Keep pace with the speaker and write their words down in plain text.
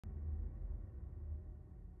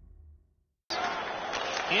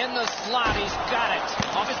In the slot, he's got it.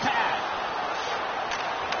 Off his pad.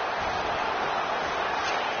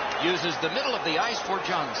 Uses the middle of the ice for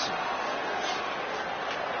Johnson.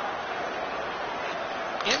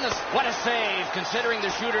 What a save, considering the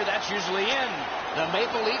shooter, that's usually in. The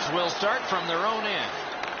Maple Leafs will start from their own end.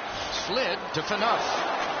 Slid to Phaneuf.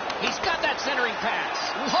 He's got that centering pass.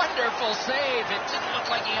 Wonderful save. It didn't look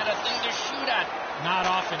like he had a thing to shoot at. Not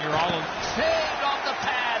often. You're all saved off the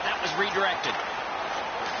pad. That was redirected.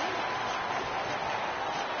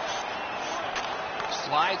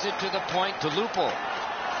 Slides it to the point to Lupul.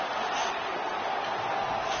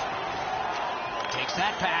 Takes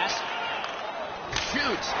that pass.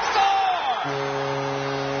 Shoots. Score!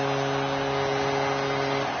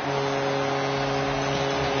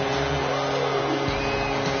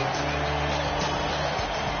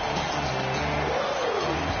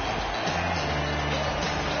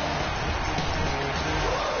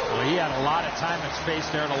 He had a lot of time and space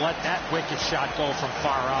there to let that wicked shot go from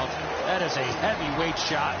far out. That is a heavyweight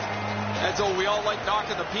shot. And so we all like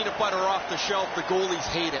knocking the peanut butter off the shelf. The goalies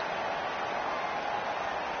hate it.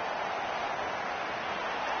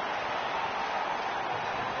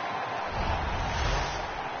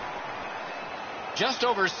 Just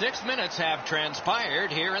over 6 minutes have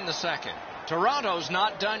transpired here in the second. Toronto's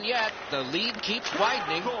not done yet. The lead keeps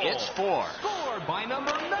widening. It's 4. Scored by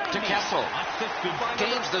number 90. To Kessel.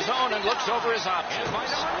 Gains the zone and looks over his options. And by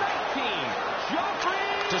number 19,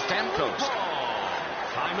 Joffrey. To Stamkos.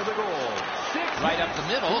 Time of the goal. Right up the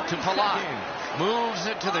middle to Palat. Moves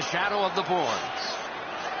it to the shadow of the boards.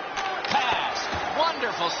 Pass.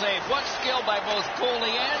 Wonderful save. What skill by both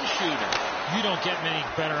goalie and shooter. You don't get many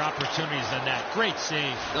better opportunities than that. Great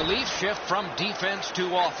save. The Leafs shift from defense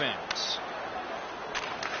to offense.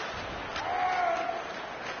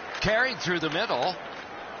 Carried through the middle.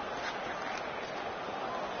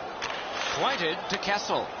 Pointed to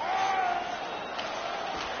Kessel.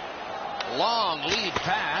 Long lead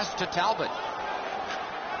pass to Talbot.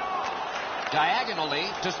 Diagonally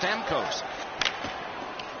to Stamkos.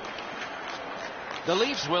 The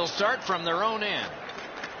Leafs will start from their own end.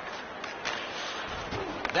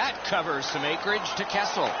 That covers some acreage to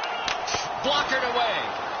Kessel. Blockered away.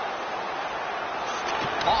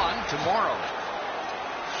 On to Morrow.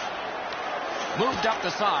 Moved up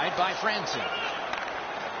the side by Franson.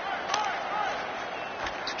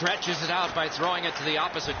 Stretches it out by throwing it to the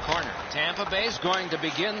opposite corner. Tampa Bay's going to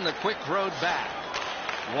begin the quick road back.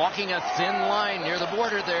 Walking a thin line near the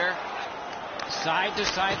border there. Side to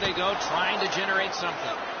side they go, trying to generate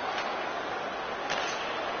something.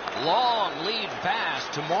 Long lead pass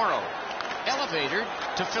to Morrow. Elevator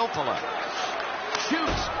to Filppula.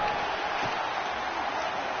 Shoots.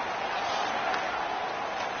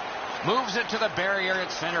 Moves it to the barrier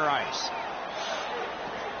at center ice.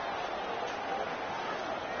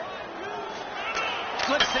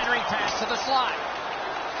 Good centering pass to the slot.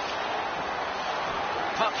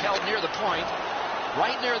 Puck held near the point.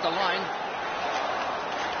 Right near the line.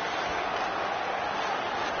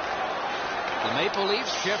 The Maple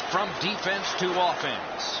Leafs shift from defense to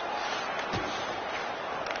offense.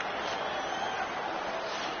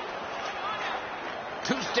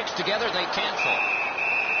 Two sticks together, they cancel.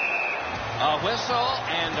 A whistle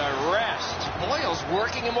and a rest. Boyle's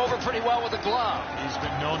working him over pretty well with a glove. He's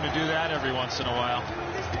been known to do that every once in a while.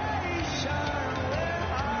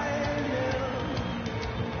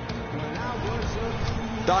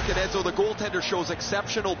 Doc and Enzo, the goaltender shows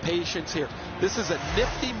exceptional patience here. This is a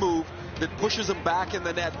nifty move that pushes him back in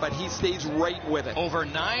the net, but he stays right with it. Over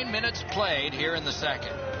 9 minutes played here in the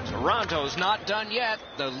second. Toronto's not done yet.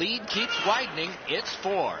 The lead keeps widening. It's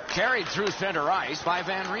 4. Carried through center ice by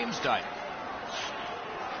Van Riemsdyk.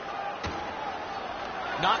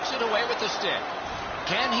 Knocks it away with the stick.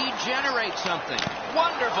 Can he generate something?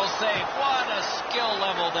 Wonderful save. What a skill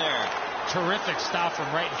level there. Terrific stop from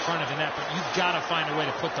right in front of the net, but you've got to find a way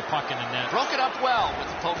to put the puck in the net. Broke it up well with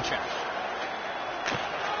the poke check.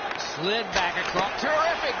 Slid back across.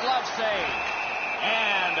 Terrific glove save.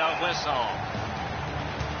 And a whistle.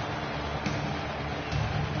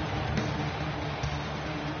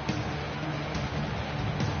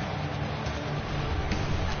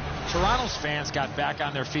 Toronto's fans got back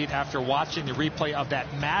on their feet after watching the replay of that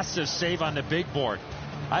massive save on the big board.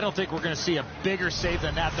 I don't think we're going to see a bigger save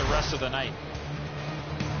than that the rest of the night.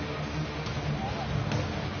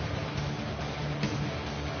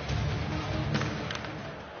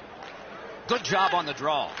 Good job on the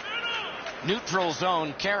draw. Neutral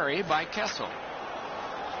zone carry by Kessel.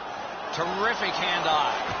 Terrific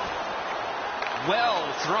hand-eye.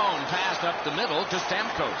 Well thrown pass up the middle to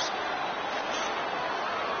Stamkos.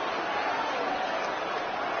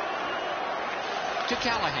 to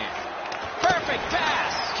Callahan. Perfect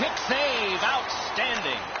pass. Kick save.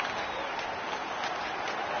 Outstanding.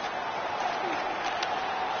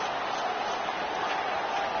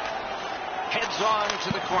 Heads on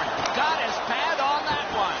to the corner. Got his pad on that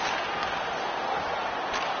one.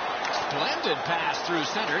 Splendid pass through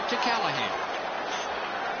center to Callahan.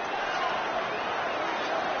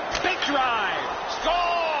 Big drive.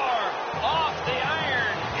 Score! Off the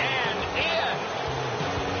iron and in.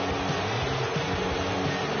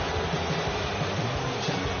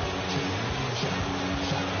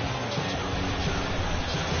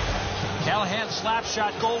 Callahan's slap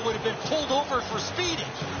shot goal would have been pulled over for speeding.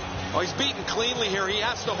 Oh, he's beaten cleanly here. He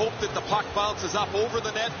has to hope that the puck bounces up over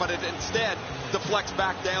the net, but it instead deflects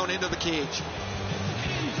back down into the cage.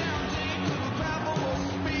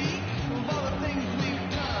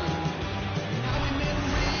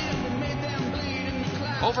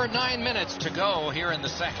 Over 9 minutes to go here in the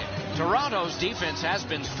second. Toronto's defense has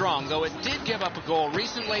been strong, though it did give up a goal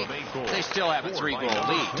recently. They still have a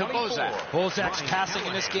 3-goal lead to Bozak. Bozak's passing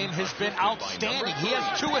in this game has been outstanding. He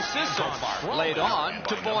has 2 assists so far. Laid on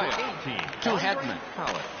to Boyle. To Hedman.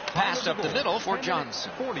 Passed up the middle for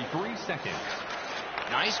Johnson. 43 seconds.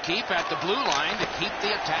 Nice keep at the blue line to keep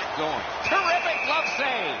the attack going. Terrific glove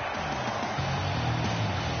save.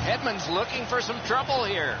 Hedman's looking for some trouble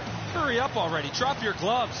here. Hurry up already. Drop your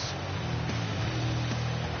gloves.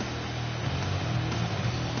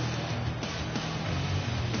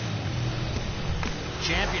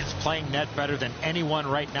 Champion's playing net better than anyone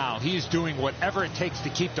right now. He's doing whatever it takes to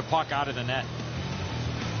keep the puck out of the net.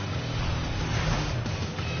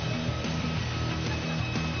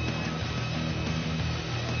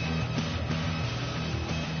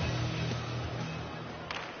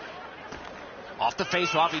 Off the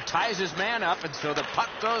faceoff, he ties his man up, and so the puck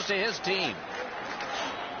goes to his team.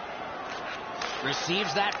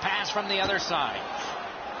 Receives that pass from the other side.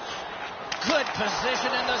 Good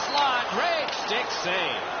position in the slot. Great stick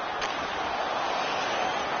save.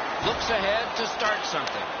 Looks ahead to start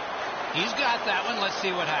something. He's got that one. Let's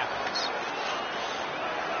see what happens.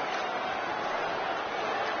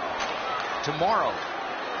 Tomorrow.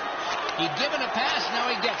 He'd given a pass, now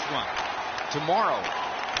he gets one. Tomorrow.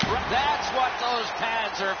 That's what those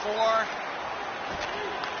pads are for.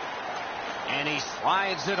 And he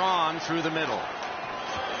slides it on through the middle.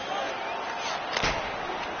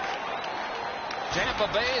 Tampa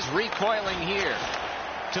Bay's recoiling here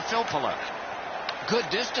to Filppula. Good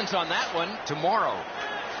distance on that one. Tomorrow.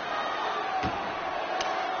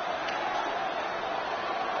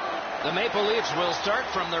 The Maple Leafs will start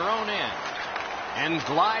from their own end and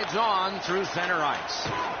glides on through center ice.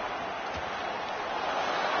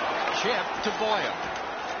 Chip to Boyle.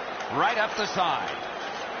 Right up the side.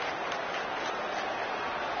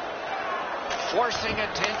 Forcing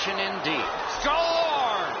attention in deep. Score!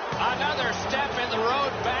 Another step in the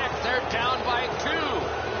road back. They're down by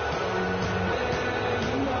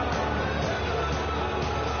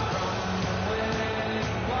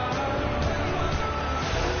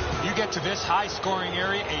 2. You get to this high-scoring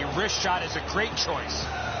area, a wrist shot is a great choice.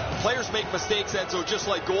 Players make mistakes, Enzo, just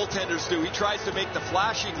like goaltenders do. He tries to make the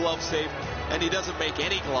flashy glove save, and he doesn't make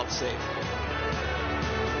any glove save.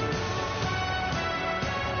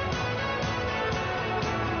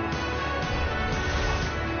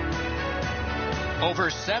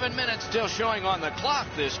 Over 7 minutes still showing on the clock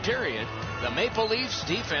this period. The Maple Leafs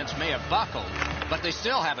defense may have buckled, but they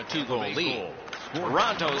still have a 2-goal lead.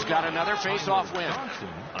 Toronto's got another face-off win.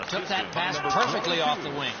 Took that pass perfectly off the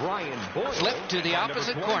wing. Flipped to the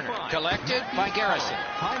opposite corner. Collected by Garrison.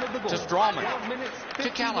 To Strawman. To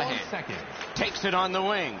Callahan. Takes it on the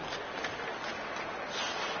wing.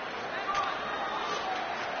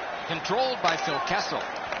 Controlled by Phil Kessel.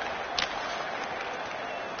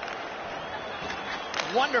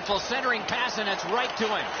 Wonderful centering pass, and it's right to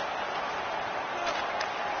him.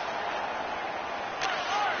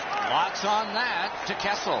 Lots on that to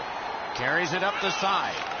Kessel. Carries it up the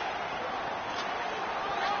side.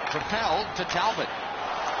 Propelled to Talbot.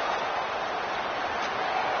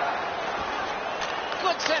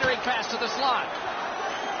 Good centering pass to the slot.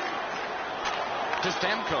 To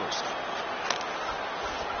Stamkos.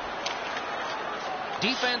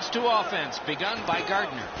 Defense to offense begun by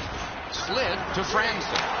Gardner. Slid to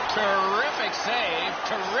Franzen. Terrific save.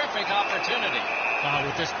 Terrific opportunity.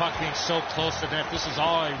 With this puck being so close to net, this is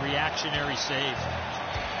all a reactionary save.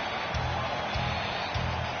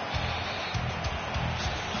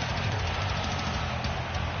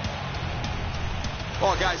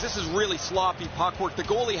 Oh, guys, this is really sloppy puck work. The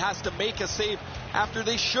goalie has to make a save after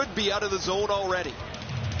they should be out of the zone already.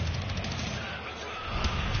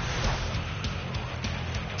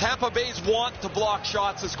 Tampa Bay's want to block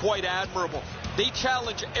shots is quite admirable. They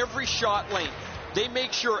challenge every shot lane. They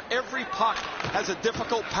make sure every puck has a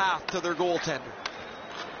difficult path to their goaltender.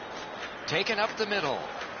 Taken up the middle.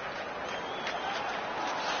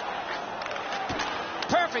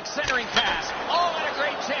 Perfect centering pass. Oh, and a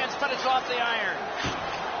great chance, but it's off the iron.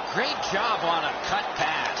 Great job on a cut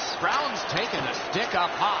pass. Brown's taking a stick up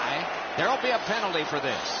high. There'll be a penalty for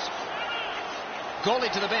this.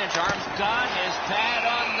 Goalie to the bench. Arms got his pad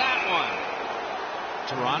on that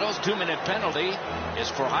one. Toronto's 2-minute penalty is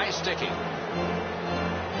for high sticking.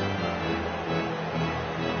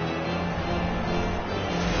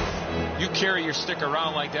 You carry your stick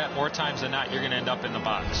around like that more times than not, you're going to end up in the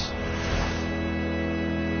box.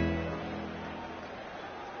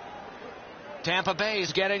 Tampa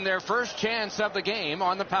Bay's getting their first chance of the game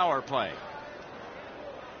on the power play.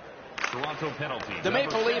 Toronto penalty. The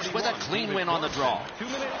Maple Leafs with a clean win on the draw. 2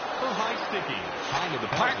 minutes for high sticking. Time of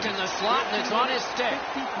the Parked in the slot, and it's on his stick.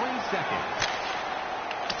 53 seconds.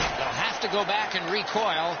 They'll have to go back and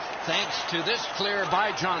recoil thanks to this clear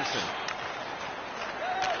by Johnson.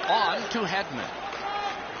 On to Hedman.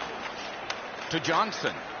 To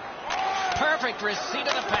Johnson. Perfect receipt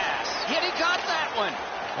of the pass. Yet he got that one.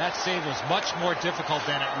 That save was much more difficult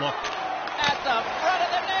than it looked. At the front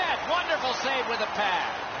of the net. Wonderful save with a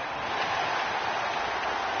pad.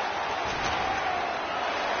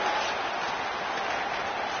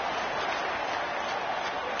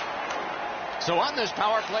 So on this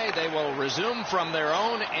power play, they will resume from their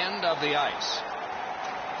own end of the ice.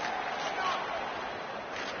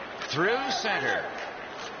 Through center.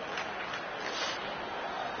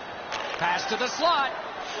 Pass to the slot.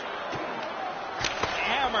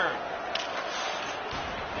 Hammer.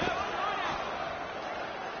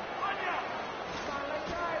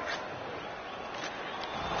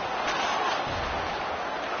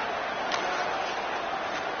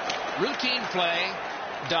 Routine play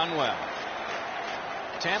done well.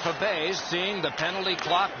 Tampa Bay seeing the penalty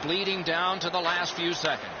clock bleeding down to the last few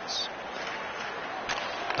seconds.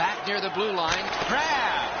 Back near the blue line,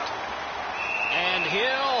 grabbed. And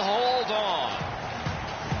he'll hold on.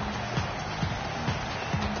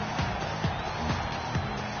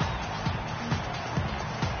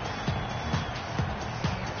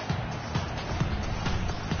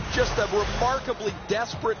 Just a remarkably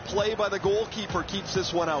desperate play by the goalkeeper keeps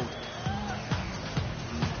this one out.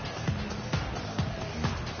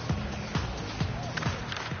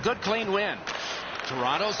 Good clean win.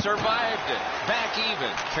 Toronto survived it. Back even.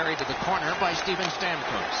 Carried to the corner by Steven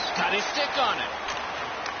Stamkos. Got his stick on it.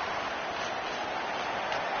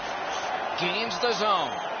 Gains the zone.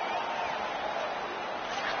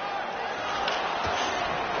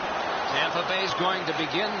 Tampa Bay's going to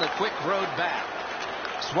begin the quick road back.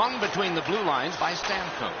 Swung between the blue lines by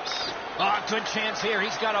Stamkos. Oh, good chance here.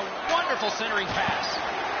 He's got a wonderful centering pass.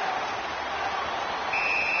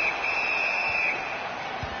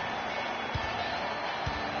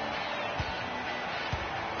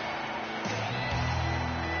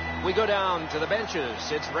 We go down to the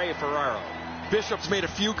benches. It's Ray Ferraro. Bishop's made a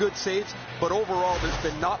few good saves, but overall there's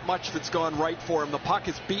been not much that's gone right for him. The puck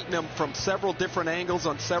has beaten him from several different angles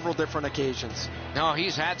on several different occasions. No,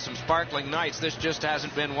 he's had some sparkling nights. This just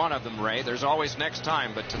hasn't been one of them, Ray. There's always next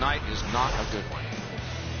time, but tonight is not a good one.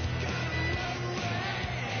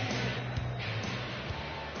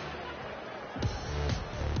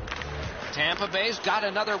 Tampa Bay's got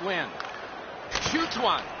another win. Shoots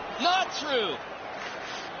one. Not through.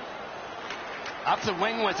 Up the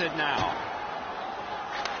wing with it now.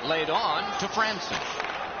 Laid on to Franson.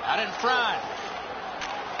 Out in front.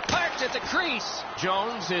 Parked at the crease.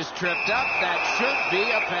 Jones is tripped up. That should be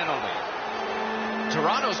a penalty.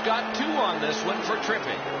 Toronto's got 2 on this one for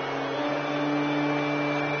tripping.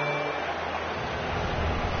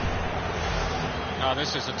 Oh,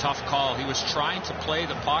 this is a tough call. He was trying to play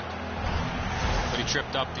the puck, but he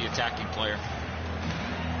tripped up the attacking player.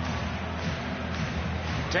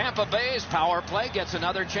 Tampa Bay's power play gets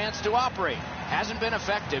another chance to operate. Hasn't been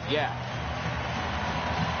effective yet.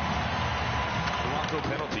 Toronto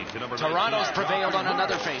penalty to number Toronto's 19. prevailed on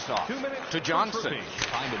another faceoff. 2 minutes To Johnson.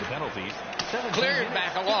 Time of the penalties. 17 Cleared minutes,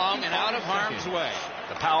 back along and out of 55 harm's seconds. way.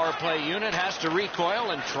 The power play unit has to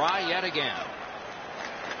recoil and try yet again.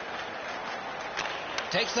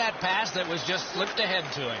 Takes that pass that was just slipped ahead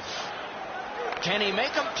to him. Can he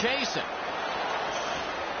make him chase it?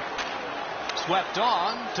 Swept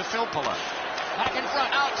on to Filppula. Back in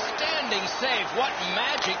front. Outstanding save. What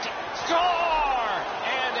magic. Score!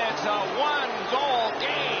 And it's a 1-goal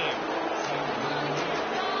game.